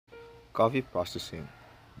Coffee processing.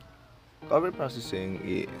 Coffee processing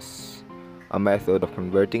is a method of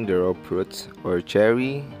converting the raw fruits or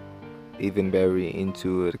cherry, even berry,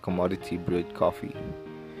 into the commodity brewed coffee.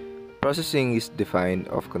 Processing is defined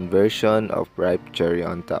of conversion of ripe cherry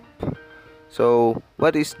on top. So,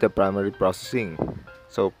 what is the primary processing?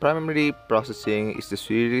 So, primary processing is the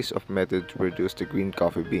series of methods to produce the green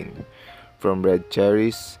coffee bean from red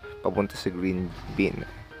cherries papunta sa green bean.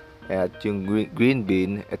 At yung green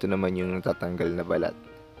bean, ito naman yung natatanggal na balat.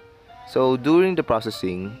 So, during the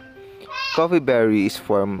processing, coffee berry is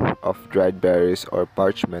form of dried berries or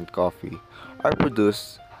parchment coffee are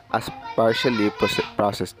produced as partially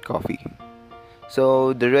processed coffee.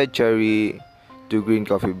 So, the red cherry to green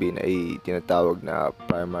coffee bean ay tinatawag na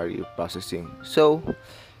primary processing. So,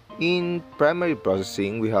 in primary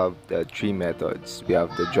processing, we have the three methods. We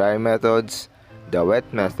have the dry methods, the wet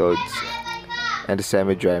methods, and the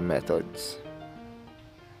semi-dry methods.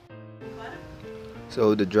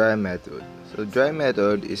 So the dry method. So dry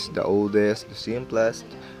method is the oldest, the simplest,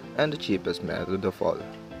 and the cheapest method of all.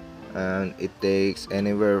 And it takes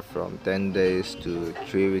anywhere from 10 days to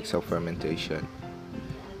 3 weeks of fermentation.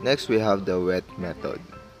 Next we have the wet method.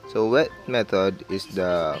 So wet method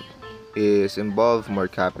is involve more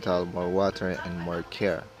capital, more water, and more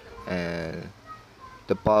care. And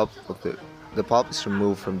the pulp is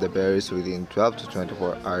removed from the berries within 12 to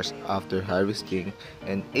 24 hours after harvesting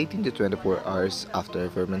and 18 to 24 hours after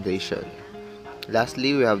fermentation.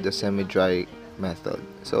 Lastly, we have the semi-dry method.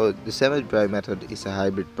 So the semi-dry method is a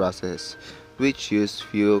hybrid process which use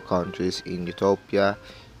few countries in Ethiopia,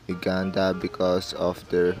 Uganda because of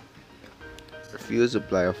their few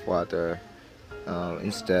supply of water.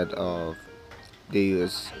 Instead of they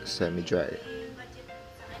use semi-dry.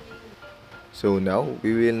 So now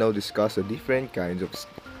we will now discuss the different kinds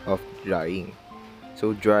of drying.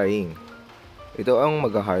 So drying. Ito ang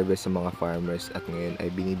mag-harvest sa mga farmers at ngayon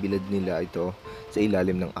ay binibilad nila ito sa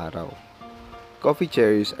ilalim ng araw. Coffee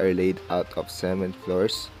cherries are laid out of cement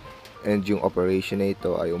floors and yung operation na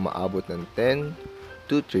ito ay umaabot ng 10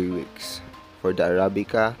 to 3 weeks. For the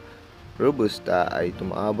Arabica, Robusta ay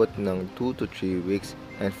tumaabot ng 2 to 3 weeks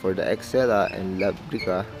and for the Excella and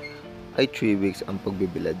Labrica ay 3 weeks ang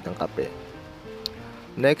pagbibilad ng kape.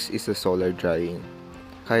 Next is the solar drying.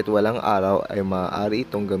 Kahit walang araw ay maaari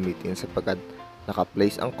itong gamitin sapagkat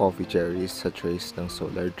naka-place ang coffee cherries sa trays ng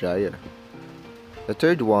solar dryer. The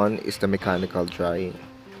third one is the mechanical drying.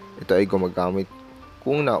 Ito ay gumagamit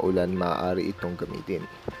kung naulan maaari itong gamitin.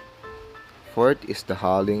 Fourth is the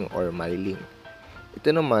hulling or milling.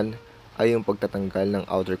 Ito naman ay yung pagtatanggal ng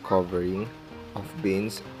outer covering of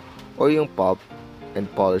beans o yung pulp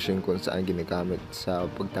and polishing kung saan ginagamit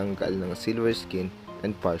sa pagtanggal ng silver skin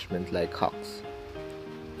and parchment-like husks.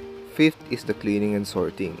 Fifth is the cleaning and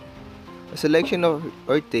sorting. A selection of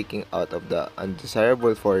or taking out of the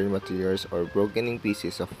undesirable foreign materials or broken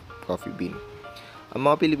pieces of coffee bean. Ang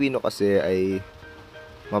mga Pilipino kasi ay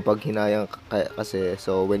mapaghinayang kasi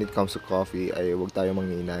so when it comes to coffee ay huwag tayo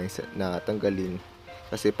manghihinayang na tanggalin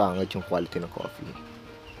kasi pangit yung quality ng coffee.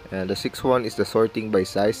 And the sixth one is the sorting by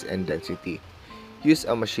size and density. Use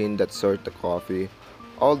a machine that sort the coffee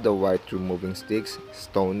all the white removing sticks,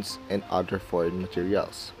 stones, and other foreign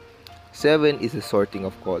materials. 7 is the sorting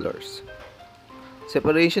of colors.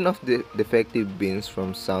 Separation of the defective beans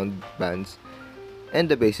from sound bands and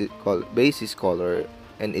the basis color,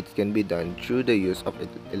 and it can be done through the use of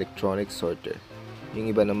electronic sorter.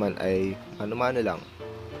 Yung iba naman ay mano-mano lang.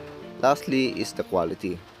 Lastly is the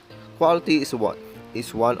quality. Quality is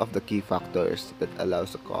one of the key factors that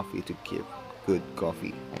allows the coffee to keep good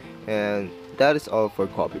coffee. And that is all for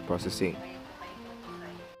coffee processing.